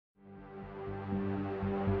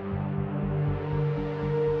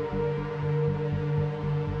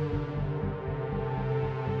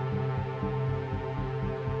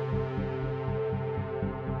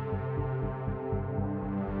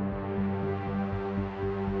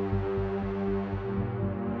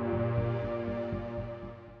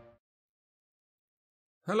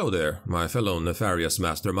Hello there, my fellow nefarious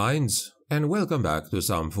masterminds, and welcome back to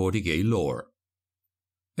some 40k lore.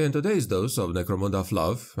 In today's dose of Necromunda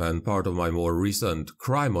fluff, and part of my more recent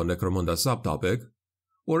Crime on Necromunda subtopic,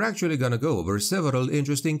 we're actually gonna go over several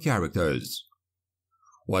interesting characters.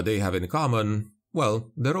 What they have in common, well,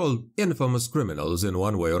 they're all infamous criminals in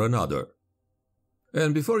one way or another.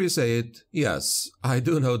 And before you say it, yes, I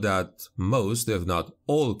do know that most, if not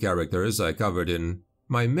all characters I covered in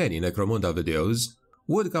my many Necromunda videos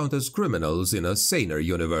would count as criminals in a saner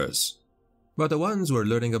universe. But the ones we're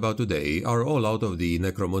learning about today are all out of the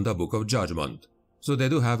Necromunda Book of Judgement, so they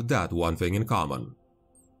do have that one thing in common.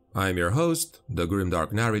 I'm your host, the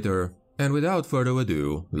GrimDark Narrator, and without further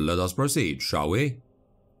ado, let us proceed, shall we?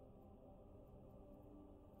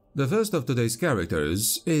 The first of today's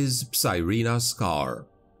characters is Psyrina Scar.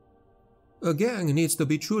 A gang needs to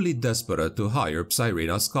be truly desperate to hire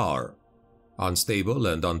Psyrina Scar. Unstable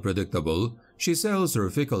and unpredictable, she sells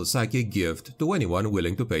her fickle psychic gift to anyone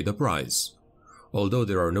willing to pay the price, although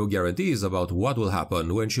there are no guarantees about what will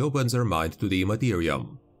happen when she opens her mind to the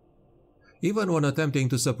Immaterium. Even when attempting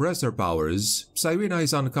to suppress her powers, Psyrina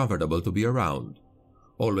is uncomfortable to be around,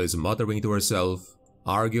 always muttering to herself,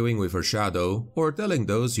 arguing with her shadow, or telling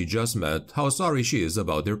those she just met how sorry she is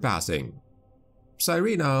about their passing.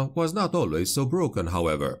 Psyrina was not always so broken,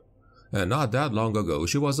 however, and not that long ago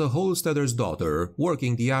she was a Holsteader's daughter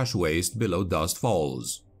working the ash waste below Dust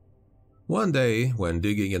Falls. One day, when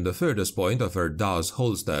digging in the furthest point of her Das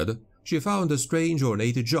Holstead, she found a strange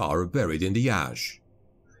ornate jar buried in the ash.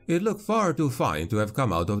 It looked far too fine to have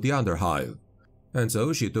come out of the Underhive, and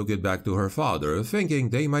so she took it back to her father, thinking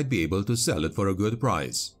they might be able to sell it for a good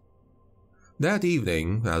price. That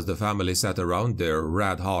evening, as the family sat around their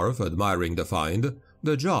red hearth admiring the find,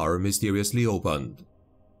 the jar mysteriously opened.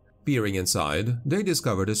 Peering inside, they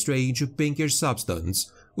discovered a strange pinkish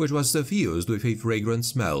substance which was suffused with a fragrant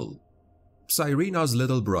smell. Psyrina's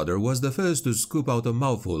little brother was the first to scoop out a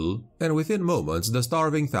mouthful, and within moments the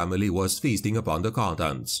starving family was feasting upon the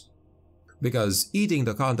contents. Because eating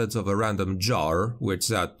the contents of a random jar, which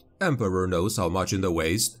sat Emperor knows how much in the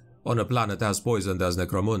waste, on a planet as poisoned as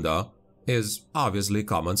Necromunda, is obviously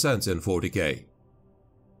common sense in 40k.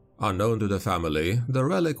 Unknown to the family, the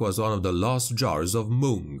relic was one of the lost jars of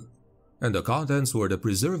Mung, and the contents were the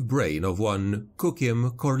preserved brain of one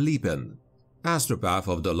Kukim Korlipin, astropath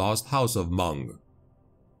of the lost house of Mung.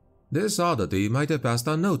 This oddity might have passed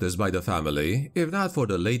unnoticed by the family if not for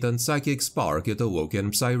the latent psychic spark it awoke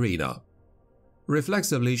in Psyrina.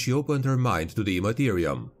 Reflexively, she opened her mind to the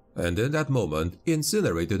Immaterium, and in that moment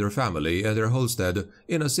incinerated her family and her Holstead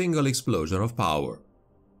in a single explosion of power.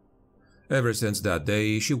 Ever since that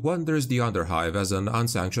day, she wanders the Underhive as an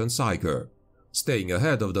unsanctioned psyker, staying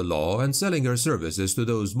ahead of the law and selling her services to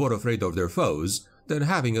those more afraid of their foes than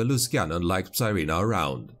having a loose cannon like Psyrina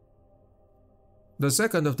around. The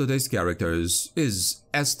second of today's characters is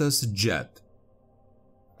Estes Jet.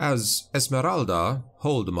 As Esmeralda,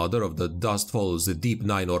 Hold Mother of the Dust Falls Deep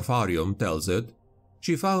Nine Orpharium, tells it,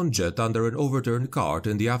 she found Jet under an overturned cart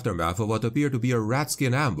in the aftermath of what appeared to be a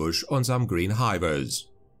rat-skin ambush on some green hivers.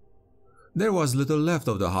 There was little left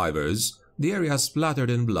of the hivers, the area splattered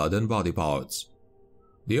in blood and body parts.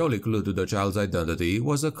 The only clue to the child's identity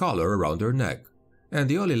was a collar around her neck, and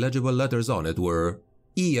the only legible letters on it were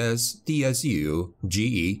ESTSUGET.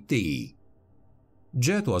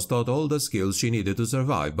 Jet was taught all the skills she needed to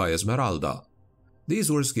survive by Esmeralda. These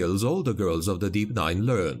were skills all the girls of the Deep Nine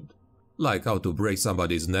learned, like how to break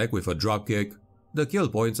somebody's neck with a dropkick, the kill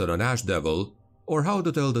points on an Ash Devil, or how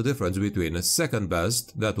to tell the difference between second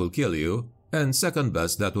best, that will kill you, and second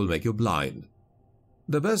best, that will make you blind.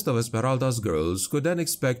 The best of Esmeralda's girls could then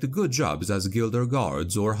expect good jobs as Guilder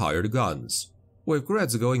guards or hired guns, with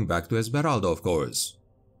credits going back to Esmeralda, of course.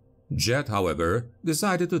 Jet, however,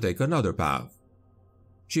 decided to take another path.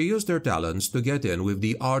 She used her talents to get in with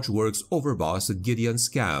the Archworks overboss Gideon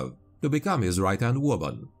Scav to become his right-hand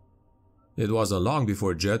woman. It wasn't long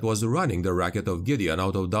before Jet was running the racket of Gideon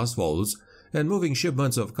out of Dust Falls and moving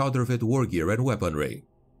shipments of counterfeit war gear and weaponry.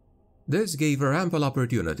 This gave her ample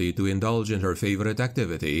opportunity to indulge in her favorite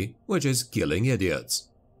activity, which is killing idiots.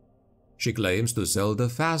 She claims to sell the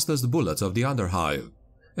fastest bullets of the Underhive,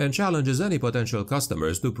 and challenges any potential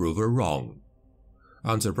customers to prove her wrong.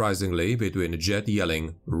 Unsurprisingly, between Jet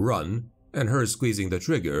yelling, "Run!" and her squeezing the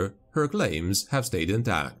trigger, her claims have stayed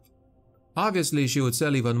intact. Obviously, she would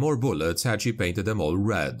sell even more bullets had she painted them all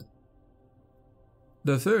red.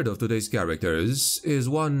 The third of today's characters is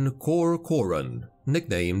one Kor Koran,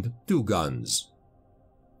 nicknamed Two Guns.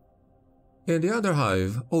 In the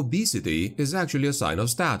Underhive, obesity is actually a sign of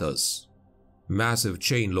status. Massive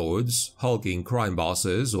chain lords, hulking crime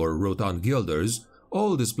bosses, or rotund guilders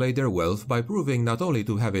all display their wealth by proving not only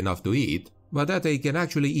to have enough to eat, but that they can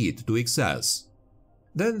actually eat to excess.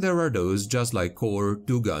 Then there are those just like Kor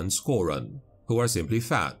Two Guns Koran, who are simply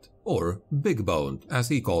fat, or big-boned as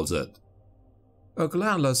he calls it. A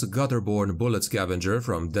clanless gutter-born bullet scavenger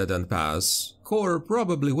from Dead End Pass, Kor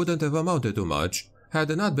probably wouldn't have amounted to much had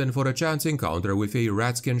it not been for a chance encounter with a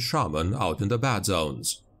ratskin shaman out in the bad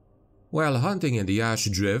zones. While hunting in the ash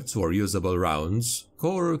drifts for usable rounds,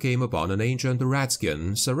 Kor came upon an ancient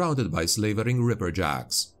ratskin surrounded by slavering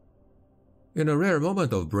ripperjacks. In a rare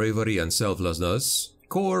moment of bravery and selflessness,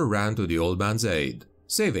 Kor ran to the old man's aid,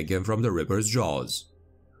 saving him from the ripper's jaws.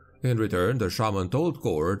 In return, the shaman told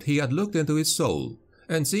Kor he had looked into his soul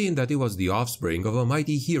and seen that he was the offspring of a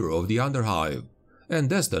mighty hero of the Underhive, and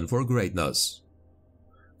destined for greatness.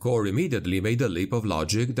 Kor immediately made the leap of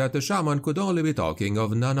logic that the shaman could only be talking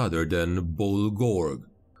of none other than Bull Gorg,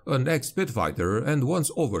 an ex-pitfighter and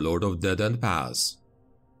once overlord of Dead End Pass.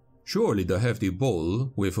 Surely the hefty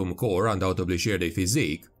bull, with whom Kor undoubtedly shared a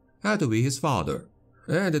physique, had to be his father,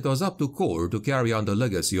 and it was up to Kor to carry on the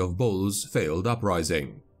legacy of Bull's failed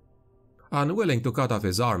uprising. Unwilling to cut off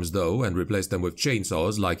his arms though and replace them with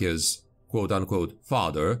chainsaws like his quote-unquote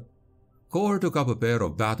father, Kor took up a pair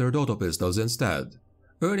of battered autopistols instead,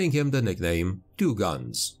 earning him the nickname Two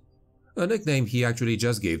Guns, a nickname he actually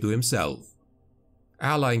just gave to himself.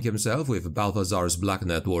 Allying himself with Balthazar's Black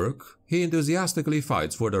Network, he enthusiastically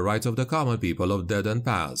fights for the rights of the common people of Dead End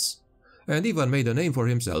Pass, and even made a name for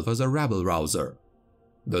himself as a rabble-rouser.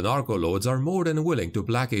 The narco-lords are more than willing to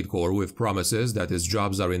placate Kor with promises that his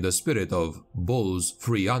jobs are in the spirit of Bull's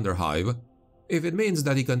free Underhive, if it means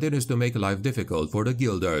that he continues to make life difficult for the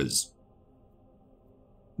guilders.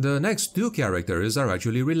 The next two characters are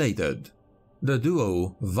actually related, the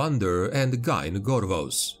duo Vander and Gain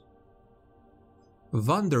Gorvos.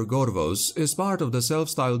 Vander Gorvos is part of the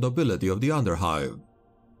self-styled nobility of the Underhive.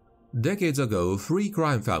 Decades ago, 3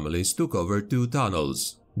 crime families took over 2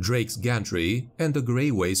 tunnels, Drake's Gantry and the Graae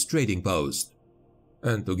Waste Trading Post,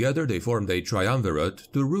 and together they formed a triumvirate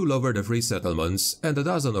to rule over the free settlements and a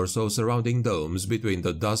dozen or so surrounding domes between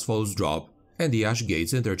the Dust Falls Drop and the Ash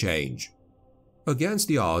Gates Interchange. Against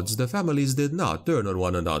the odds, the families did not turn on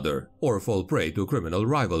one another or fall prey to criminal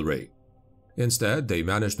rivalry. Instead, they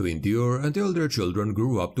managed to endure until their children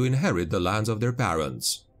grew up to inherit the lands of their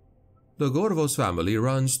parents. The Gorvos family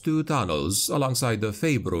runs 2 tunnels alongside the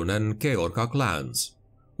Feybrun and Keorka clans,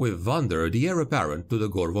 with Vander the heir apparent to the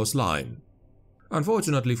Gorvos line.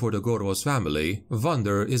 Unfortunately for the Gorvos family,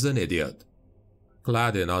 Vander is an idiot.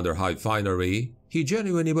 Clad in Underhive finery, he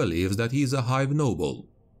genuinely believes that he is a Hive noble.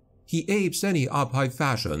 He apes any up-Hive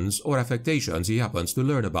fashions or affectations he happens to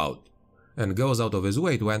learn about, and goes out of his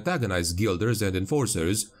way to antagonize guilders and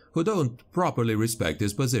enforcers who don't properly respect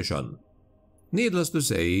his position. Needless to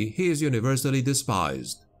say, he is universally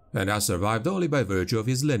despised, and has survived only by virtue of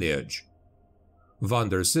his lineage.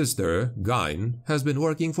 Vander's sister, Gain, has been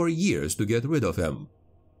working for years to get rid of him.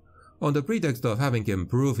 On the pretext of having him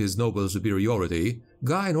prove his noble superiority,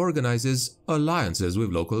 Gain organizes alliances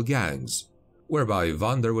with local gangs, whereby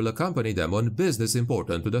Vander will accompany them on business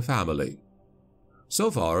important to the family. So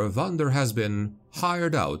far, Vander has been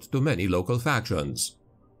hired out to many local factions,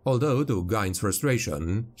 although to Gain's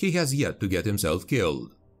frustration, he has yet to get himself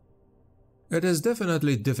killed. It is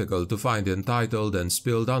definitely difficult to find entitled and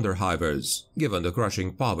spilled Underhivers, given the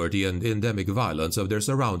crushing poverty and endemic violence of their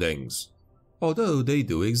surroundings, although they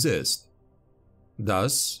do exist.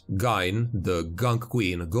 Thus, Gain, the Gunk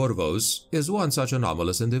Queen Gorvos, is one such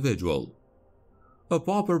anomalous individual. A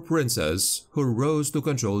pauper princess who rose to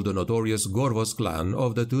control the notorious Gorvos clan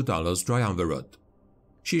of the 2 Tunnels Triumvirate.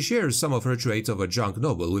 She shares some of her traits of a junk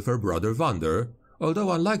noble with her brother Vander,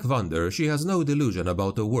 although unlike Vander, she has no delusion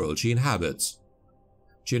about the world she inhabits.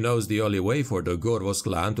 She knows the only way for the Gorvos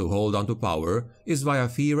clan to hold on to power is via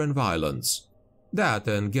fear and violence. That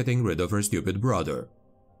and getting rid of her stupid brother.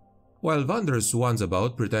 While Vander swans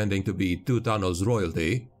about pretending to be 2 Tunnels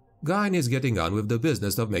royalty, Gain is getting on with the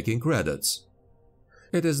business of making credits.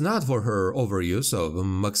 It is not for her overuse of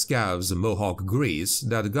McScav's Mohawk grease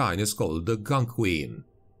that Gain is called the Gunk Queen.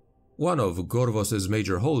 One of Gorvos'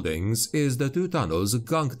 major holdings is the 2 Tunnels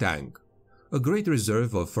Gunk Tank, a great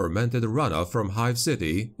reserve of fermented runoff from Hive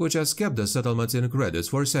City which has kept the settlements in credits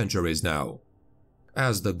for centuries now.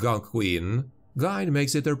 As the Gunk Queen, Gain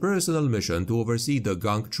makes it her personal mission to oversee the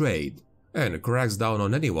gunk trade, and cracks down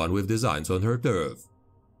on anyone with designs on her turf.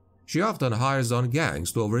 She often hires on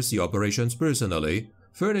gangs to oversee operations personally,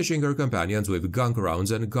 furnishing her companions with gunk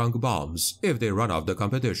rounds and gunk bombs if they run off the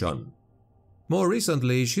competition. More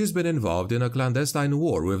recently, she's been involved in a clandestine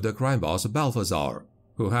war with the crime boss Balthazar,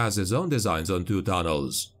 who has his own designs on 2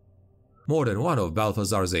 Tunnels. More than one of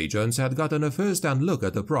Balthazar's agents had gotten a first-hand look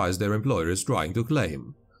at the prize their employer is trying to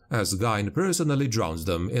claim, as Gain personally drowns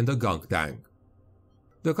them in the gunk tank.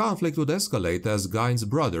 The conflict would escalate as Gain's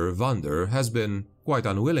brother, Vander, has been, quite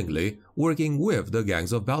unwillingly, working with the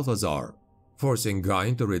gangs of Balthazar, forcing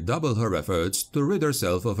Gain to redouble her efforts to rid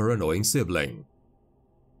herself of her annoying sibling.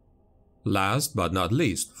 Last but not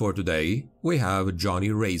least for today, we have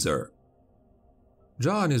Johnny Razor.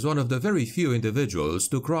 John is one of the very few individuals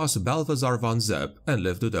to cross Balthazar von Zepp and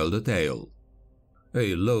live to tell the tale.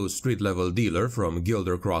 A low street-level dealer from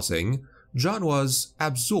Gilder Crossing, John was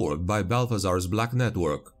absorbed by Balthazar's black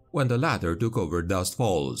network when the latter took over Dust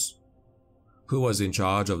Falls. Who was in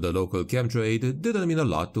charge of the local chemtrade didn't mean a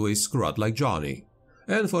lot to a scrut like Johnny,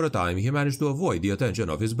 and for a time he managed to avoid the attention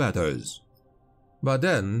of his betters. But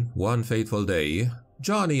then, one fateful day,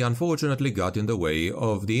 Johnny unfortunately got in the way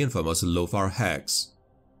of the infamous Lothar Hex.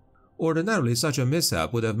 Ordinarily, such a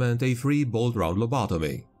mishap would have meant a free bolt-round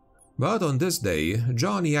lobotomy. But on this day,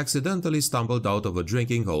 Johnny accidentally stumbled out of a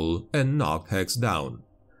drinking hole and knocked Hex down,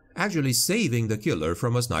 actually saving the killer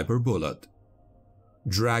from a sniper bullet.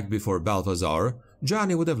 Dragged before Balthazar,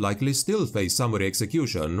 Johnny would have likely still faced summary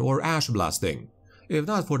execution or ash blasting, if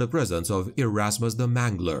not for the presence of Erasmus the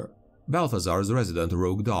Mangler, Balthazar's resident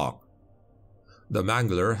rogue dog. The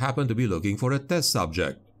Mangler happened to be looking for a test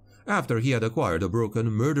subject, after he had acquired a broken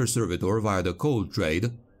murder servitor via the cold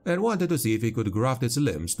trade and wanted to see if he could graft its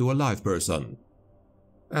limbs to a live person.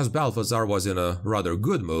 As Balthazar was in a rather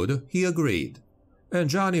good mood, he agreed, and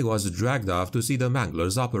Johnny was dragged off to see the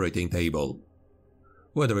Mangler's operating table.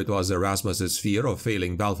 Whether it was Erasmus's fear of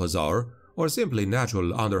failing Balthazar or simply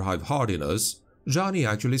natural underhive hardiness, Johnny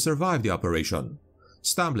actually survived the operation,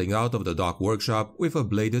 stumbling out of the dock workshop with a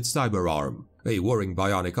bladed cyber arm, a whirring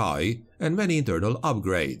bionic eye, and many internal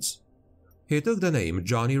upgrades. He took the name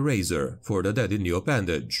Johnny Razor for the deadly new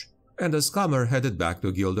appendage, and the scummer headed back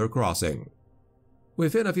to Gilder Crossing.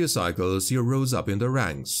 Within a few cycles, he rose up in the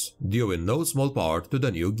ranks, due in no small part to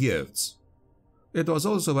the new gifts. It was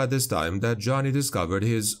also at this time that Johnny discovered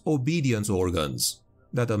his obedience organs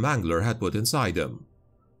that a Mangler had put inside him,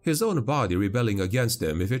 his own body rebelling against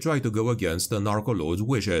him if he tried to go against the Narcolord's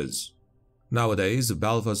wishes. Nowadays,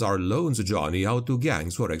 Balthazar loans Johnny out to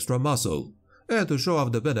gangs for extra muscle, and to show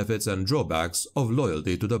off the benefits and drawbacks of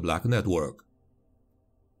loyalty to the Black Network.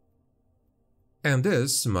 And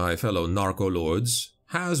this, my fellow Narcolords,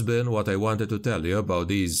 has been what I wanted to tell you about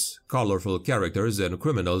these colorful characters and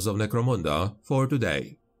criminals of Necromunda for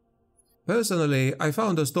today. Personally, I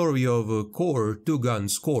found the story of Kor Tugan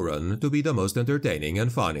Skoran to be the most entertaining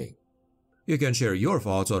and funny. You can share your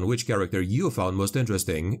thoughts on which character you found most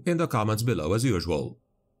interesting in the comments below as usual.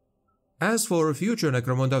 As for future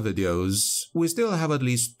Necromunda videos, we still have at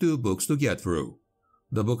least 2 books to get through,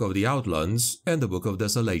 the Book of the Outlands and the Book of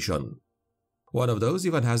Desolation. One of those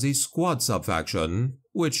even has a squad sub-faction,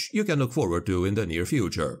 which you can look forward to in the near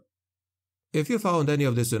future. If you found any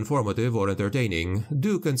of this informative or entertaining,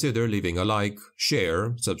 do consider leaving a like,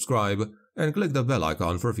 share, subscribe, and click the bell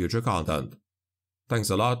icon for future content. Thanks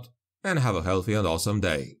a lot, and have a healthy and awesome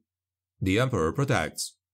day. The Emperor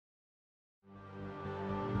protects.